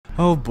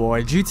Oh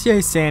boy,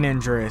 GTA San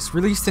Andreas,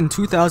 released in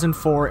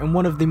 2004 and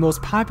one of the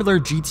most popular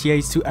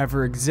GTAs to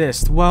ever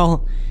exist.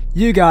 Well,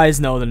 you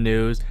guys know the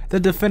news. The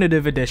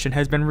definitive edition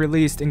has been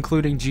released,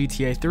 including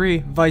GTA 3,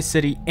 Vice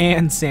City,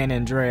 and San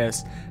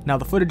Andreas. Now,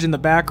 the footage in the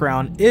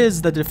background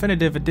is the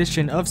definitive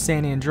edition of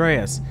San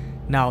Andreas.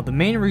 Now, the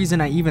main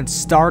reason I even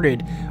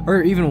started,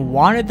 or even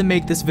wanted to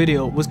make this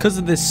video, was because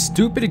of this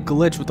stupid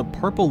glitch with the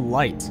purple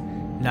light.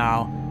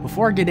 Now,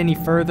 before I get any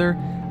further,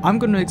 I'm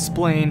going to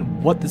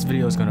explain what this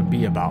video is going to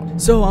be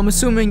about. So I'm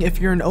assuming if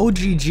you're an OG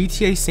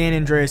GTA San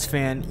Andreas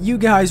fan, you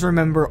guys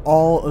remember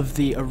all of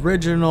the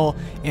original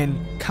and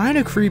kind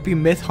of creepy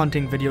myth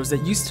hunting videos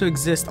that used to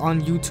exist on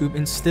YouTube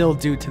and still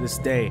do to this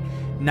day.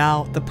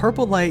 Now, the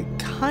purple light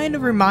kind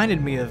of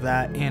reminded me of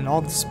that and all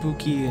the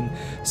spooky and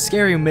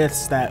scary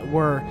myths that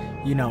were,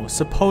 you know,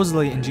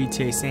 supposedly in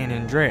GTA San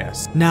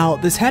Andreas. Now,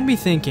 this had me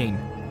thinking,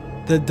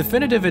 the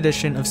definitive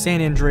edition of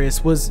San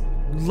Andreas was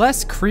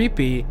less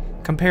creepy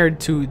compared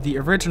to the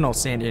original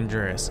San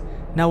Andreas.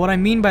 Now, what I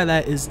mean by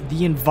that is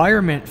the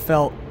environment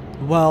felt,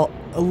 well,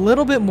 a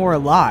little bit more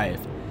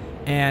alive,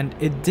 and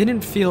it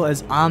didn't feel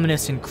as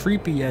ominous and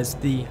creepy as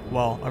the,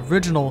 well,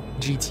 original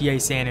GTA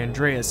San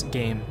Andreas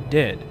game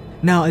did.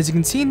 Now, as you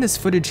can see in this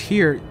footage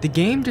here, the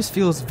game just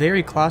feels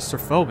very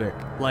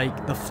claustrophobic.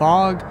 Like, the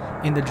fog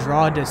and the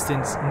draw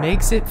distance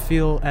makes it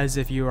feel as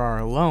if you are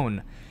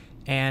alone,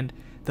 and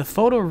the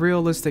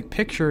photorealistic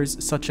pictures,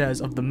 such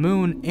as of the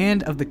moon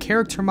and of the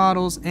character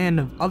models and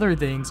of other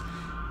things,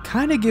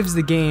 kind of gives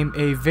the game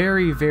a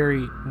very,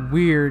 very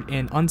weird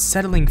and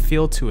unsettling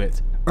feel to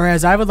it. Or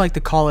as I would like to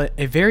call it,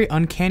 a very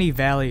uncanny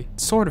valley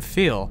sort of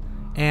feel.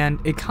 And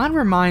it kind of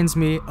reminds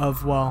me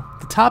of, well,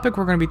 the topic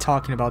we're going to be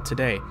talking about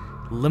today,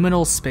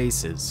 liminal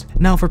spaces.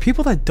 Now, for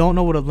people that don't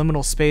know what a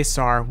liminal space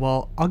are,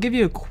 well, I'll give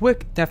you a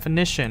quick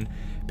definition.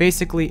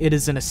 Basically, it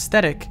is an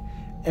aesthetic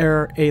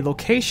or a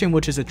location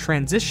which is a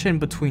transition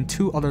between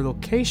two other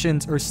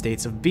locations or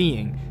states of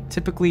being.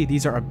 Typically,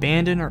 these are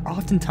abandoned or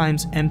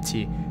oftentimes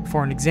empty.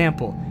 For an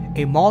example,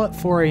 a mall at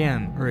 4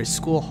 AM or a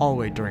school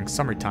hallway during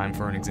summertime,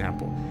 for an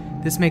example.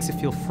 This makes it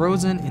feel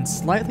frozen and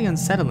slightly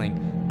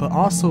unsettling, but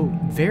also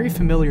very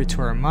familiar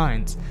to our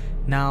minds.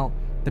 Now,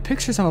 the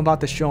pictures I'm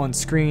about to show on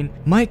screen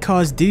might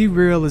cause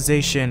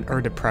derealization or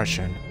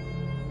depression.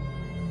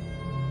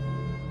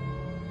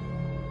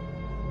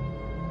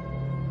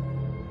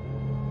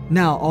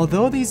 Now,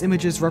 although these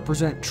images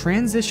represent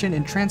transition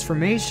and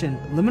transformation,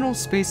 liminal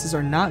spaces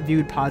are not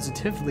viewed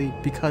positively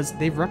because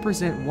they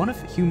represent one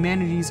of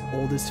humanity's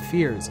oldest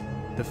fears,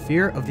 the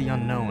fear of the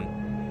unknown.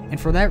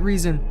 And for that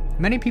reason,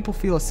 many people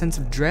feel a sense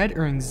of dread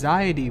or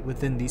anxiety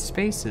within these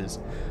spaces,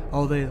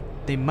 although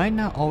they might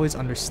not always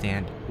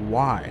understand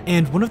why.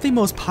 And one of the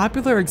most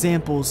popular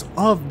examples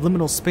of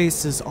liminal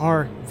spaces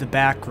are the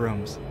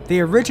backrooms.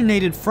 They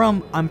originated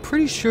from, I'm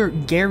pretty sure,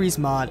 Gary's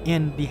mod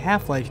in the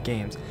Half-Life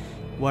games,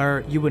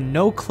 where you would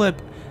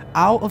no-clip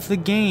out of the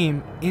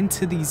game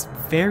into these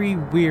very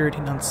weird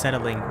and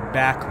unsettling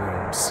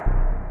backrooms.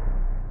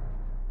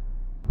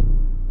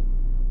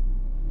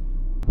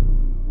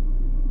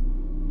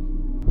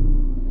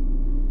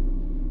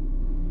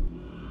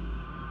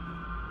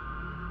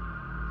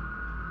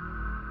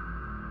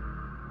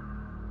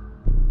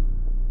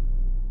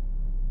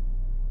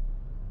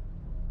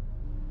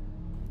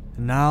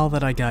 Now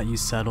that I got you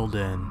settled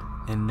in,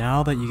 and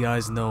now that you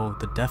guys know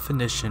the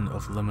definition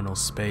of liminal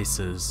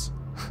spaces,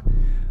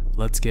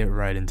 let's get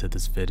right into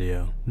this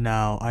video.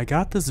 Now, I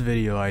got this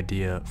video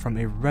idea from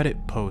a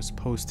Reddit post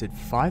posted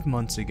 5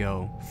 months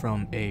ago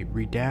from a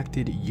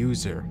redacted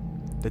user.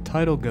 The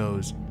title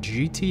goes,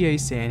 GTA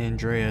San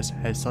Andreas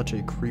has such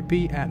a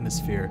creepy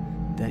atmosphere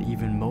that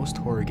even most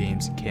horror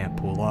games can't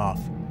pull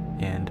off,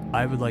 and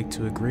I would like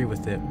to agree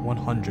with it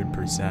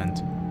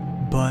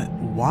 100%. But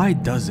why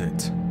does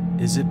it?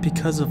 Is it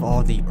because of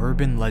all the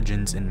urban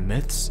legends and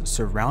myths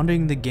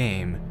surrounding the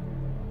game,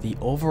 the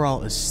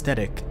overall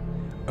aesthetic,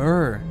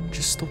 or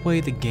just the way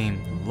the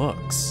game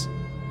looks?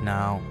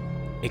 Now,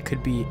 it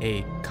could be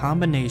a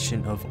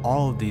combination of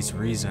all of these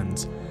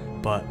reasons,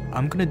 but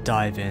I'm gonna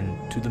dive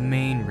into the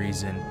main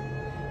reason,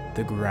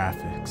 the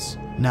graphics.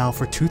 Now,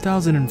 for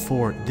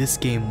 2004, this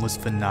game was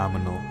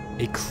phenomenal.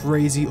 A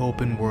crazy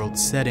open world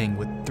setting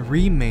with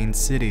 3 main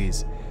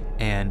cities,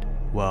 and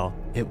well,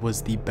 it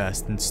was the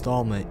best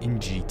installment in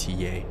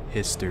GTA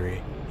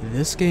history.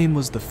 This game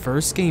was the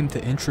first game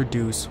to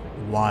introduce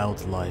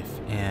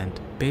wildlife and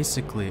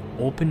basically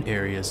open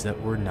areas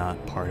that were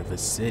not part of a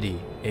city,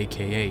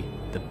 aka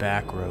the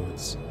back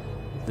roads,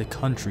 the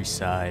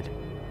countryside,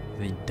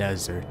 the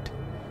desert.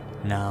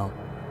 Now,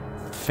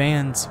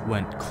 fans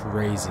went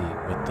crazy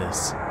with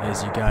this,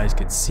 as you guys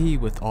could see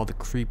with all the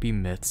creepy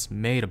myths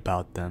made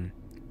about them,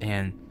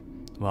 and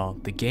well,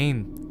 the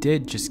game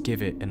did just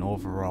give it an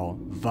overall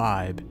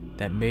vibe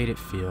that made it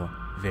feel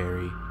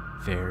very,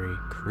 very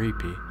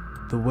creepy.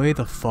 The way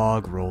the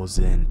fog rolls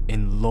in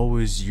and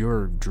lowers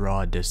your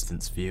draw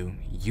distance view,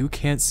 you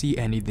can't see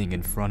anything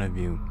in front of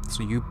you,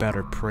 so you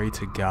better pray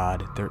to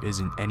God there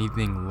isn't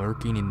anything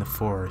lurking in the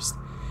forest,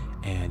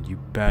 and you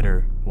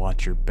better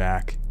watch your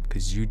back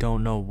because you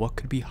don't know what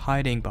could be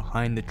hiding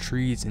behind the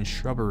trees and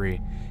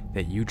shrubbery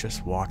that you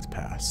just walked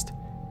past.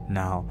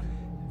 Now,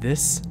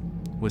 this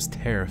was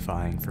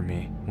terrifying for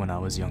me when I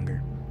was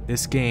younger.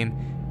 This game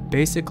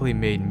basically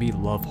made me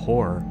love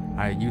horror.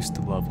 I used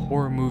to love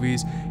horror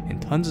movies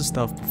and tons of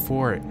stuff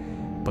before it,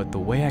 but the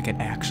way I could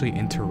actually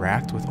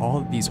interact with all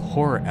of these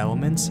horror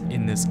elements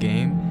in this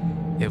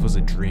game, it was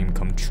a dream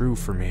come true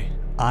for me.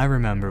 I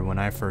remember when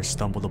I first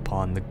stumbled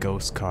upon the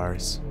ghost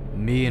cars.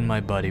 Me and my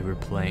buddy were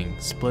playing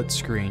split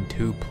screen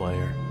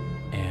 2-player,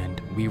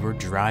 and we were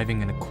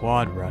driving in a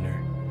quad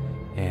runner,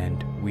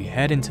 and we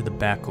head into the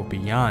back of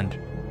Beyond,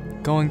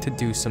 going to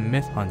do some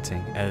myth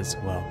hunting as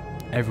well.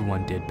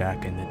 Everyone did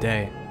back in the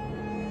day.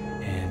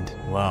 And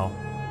well,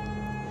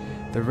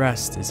 the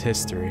rest is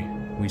history.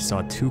 We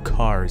saw 2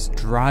 cars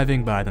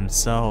driving by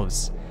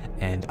themselves,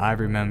 and I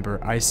remember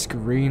I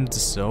screamed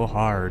so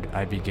hard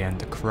I began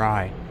to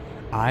cry.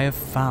 I have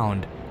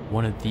found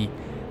one of the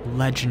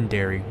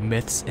legendary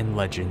myths and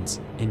legends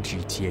in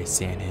GTA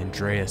San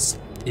Andreas.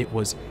 It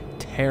was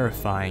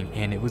terrifying,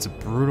 and it was a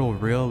brutal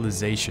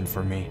realization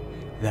for me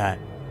that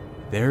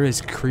there is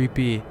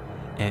creepy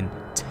and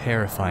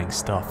terrifying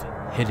stuff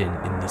hidden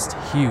in this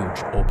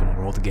huge open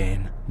world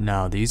game.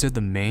 Now, these are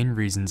the main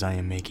reasons I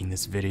am making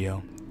this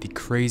video. The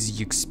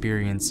crazy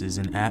experiences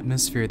and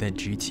atmosphere that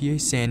GTA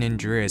San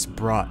Andreas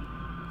brought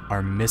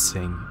are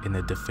missing in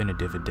the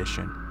definitive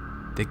edition.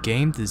 The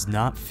game does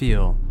not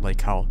feel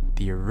like how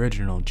the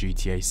original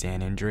GTA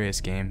San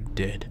Andreas game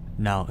did.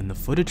 Now, in the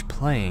footage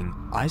playing,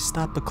 I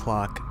stopped the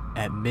clock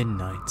at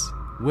midnight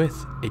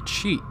with a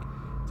cheat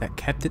that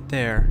kept it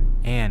there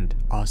and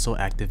also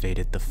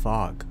activated the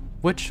fog,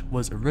 which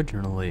was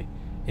originally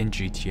in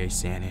GTA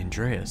San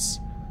Andreas.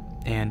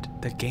 And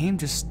the game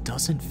just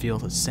doesn't feel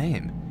the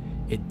same.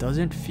 It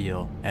doesn't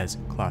feel as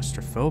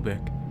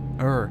claustrophobic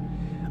or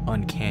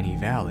uncanny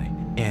valley.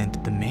 And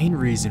the main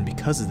reason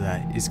because of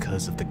that is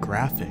because of the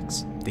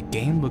graphics. The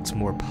game looks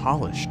more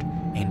polished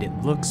and it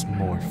looks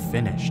more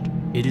finished.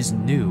 It is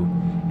new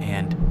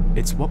and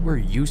it's what we're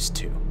used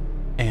to.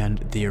 And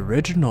the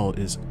original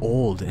is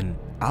old and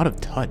out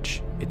of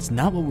touch. It's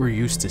not what we're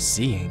used to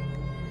seeing.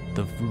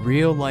 The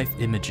real life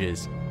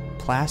images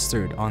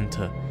plastered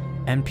onto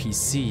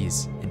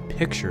NPCs and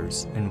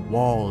pictures and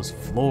walls,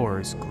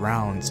 floors,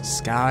 grounds,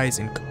 skies,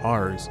 and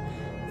cars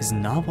is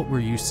not what we're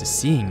used to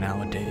seeing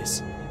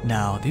nowadays.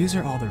 Now, these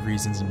are all the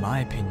reasons in my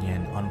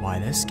opinion on why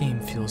this game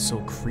feels so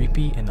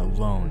creepy and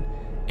alone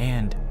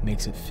and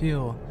makes it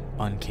feel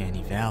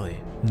uncanny valley.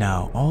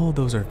 Now, all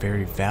those are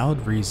very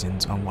valid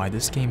reasons on why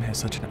this game has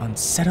such an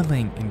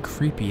unsettling and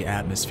creepy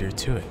atmosphere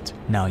to it.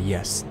 Now,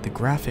 yes, the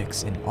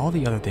graphics and all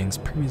the other things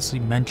previously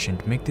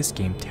mentioned make this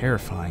game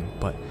terrifying,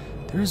 but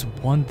there is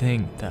one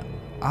thing that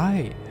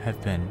I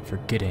have been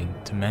forgetting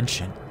to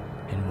mention,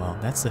 and well,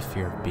 that's the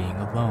fear of being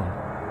alone.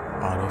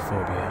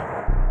 Autophobia.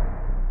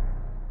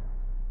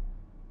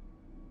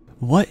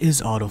 What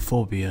is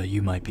autophobia,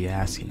 you might be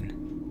asking?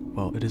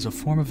 Well, it is a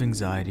form of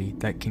anxiety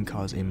that can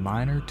cause a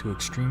minor to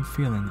extreme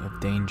feeling of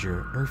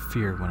danger or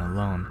fear when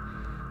alone.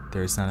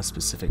 There is not a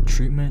specific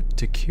treatment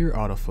to cure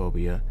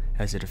autophobia,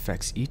 as it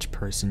affects each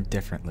person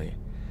differently.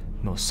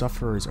 Most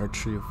sufferers are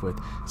treated with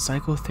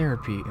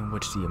psychotherapy, in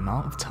which the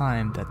amount of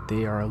time that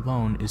they are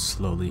alone is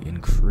slowly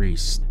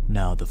increased.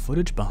 Now, the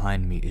footage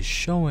behind me is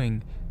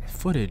showing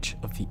footage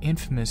of the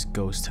infamous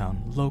ghost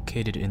town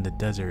located in the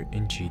desert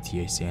in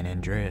GTA San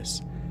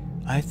Andreas.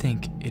 I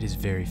think it is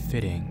very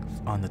fitting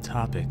on the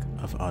topic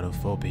of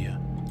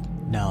autophobia.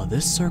 Now,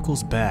 this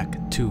circles back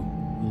to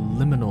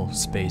liminal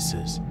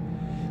spaces.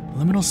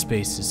 Liminal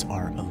spaces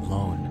are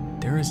alone.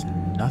 There is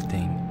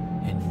nothing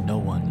and no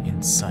one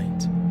in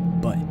sight.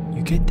 But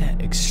you get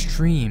that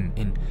extreme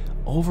and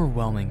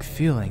overwhelming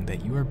feeling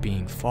that you are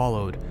being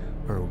followed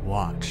or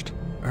watched,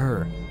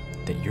 or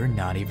that you're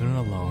not even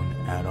alone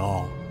at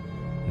all.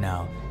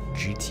 Now,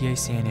 GTA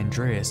San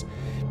Andreas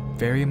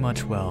very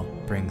much well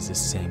brings the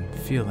same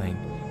feeling,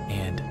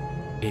 and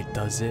it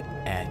does it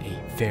at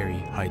a very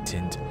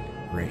heightened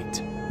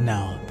rate.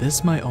 Now,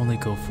 this might only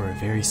go for a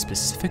very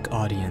specific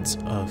audience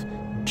of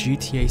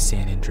GTA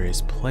San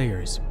Andreas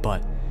players,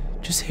 but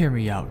just hear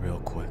me out real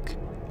quick.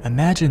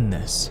 Imagine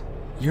this.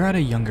 You're at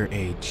a younger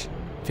age,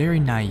 very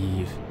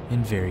naive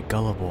and very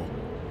gullible,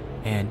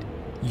 and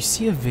you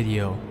see a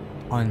video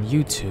on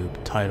YouTube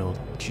titled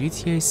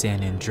GTA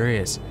San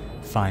Andreas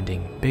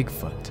Finding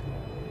Bigfoot.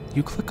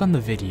 You click on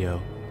the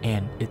video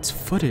and it's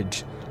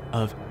footage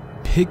of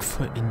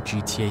Bigfoot in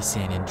GTA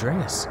San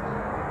Andreas.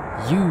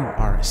 You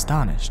are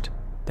astonished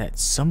that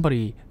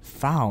somebody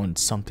found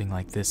something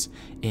like this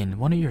in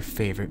one of your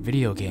favorite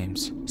video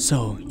games.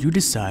 So you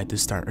decide to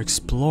start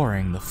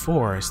exploring the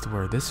forest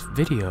where this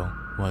video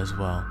was,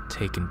 well,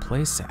 taking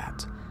place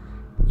at.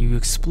 You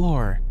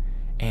explore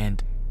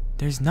and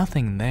there's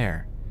nothing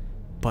there,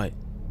 but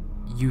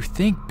you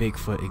think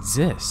Bigfoot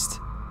exists.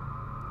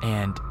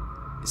 And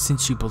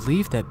since you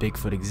believe that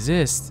Bigfoot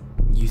exists,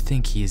 you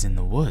think he is in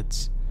the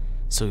woods.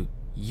 So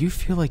you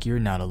feel like you're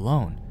not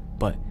alone,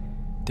 but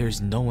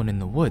there's no one in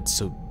the woods,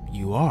 so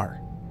you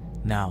are.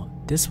 Now,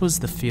 this was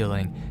the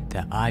feeling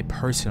that I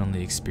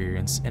personally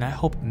experienced, and I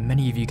hope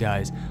many of you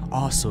guys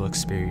also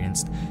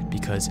experienced,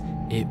 because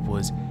it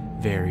was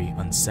very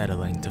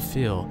unsettling to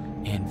feel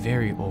and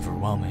very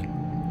overwhelming.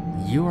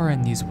 You are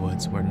in these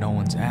woods where no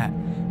one's at,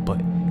 but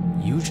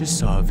you just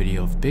saw a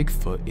video of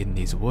Bigfoot in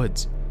these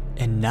woods,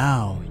 and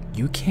now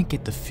you can't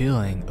get the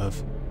feeling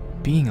of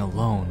being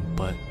alone,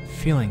 but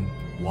feeling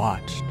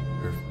watched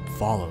or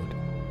followed.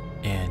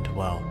 And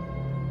well,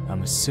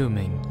 I'm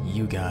assuming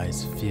you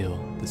guys feel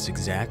this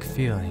exact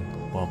feeling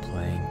while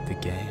playing the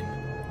game.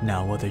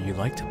 Now, whether you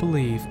like to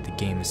believe the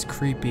game is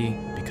creepy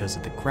because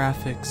of the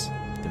graphics,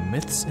 the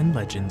myths and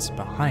legends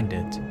behind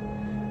it,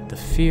 the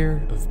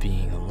fear of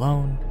being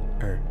alone,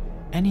 or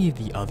any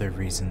of the other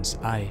reasons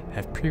I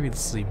have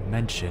previously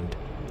mentioned,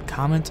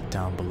 comment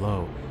down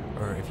below.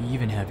 Or if you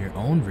even have your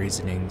own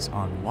reasonings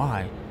on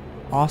why,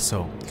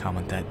 also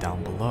comment that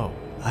down below.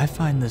 I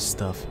find this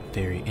stuff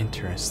very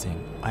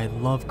interesting. I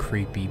love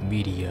creepy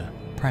media,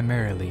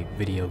 primarily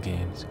video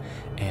games,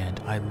 and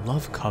I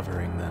love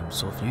covering them.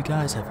 So if you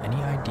guys have any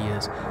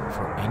ideas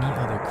for any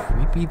other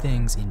creepy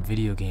things in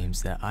video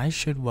games that I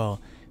should, well,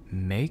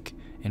 make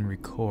and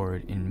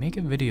record and make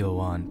a video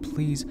on,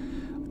 please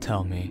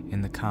tell me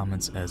in the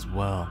comments as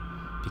well,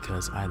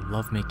 because I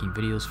love making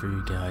videos for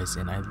you guys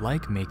and I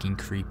like making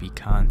creepy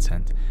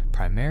content,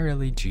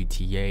 primarily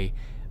GTA,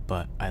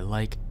 but I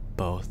like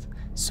both.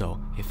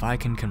 So if I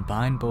can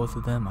combine both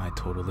of them, I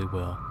totally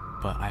will.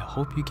 But I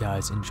hope you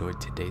guys enjoyed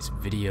today's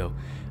video.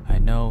 I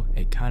know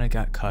it kind of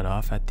got cut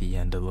off at the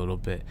end a little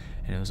bit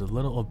and it was a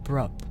little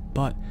abrupt,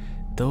 but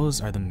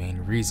those are the main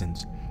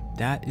reasons.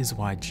 That is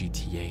why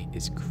GTA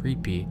is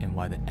creepy and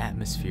why the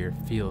atmosphere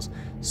feels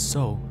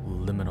so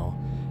liminal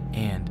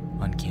and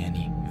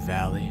uncanny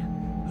valley.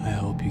 I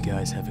hope you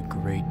guys have a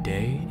great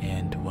day,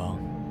 and well,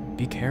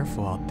 be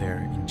careful out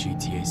there in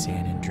GTA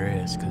San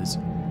Andreas, because,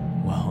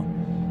 well,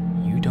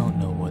 you don't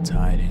know what's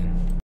hiding.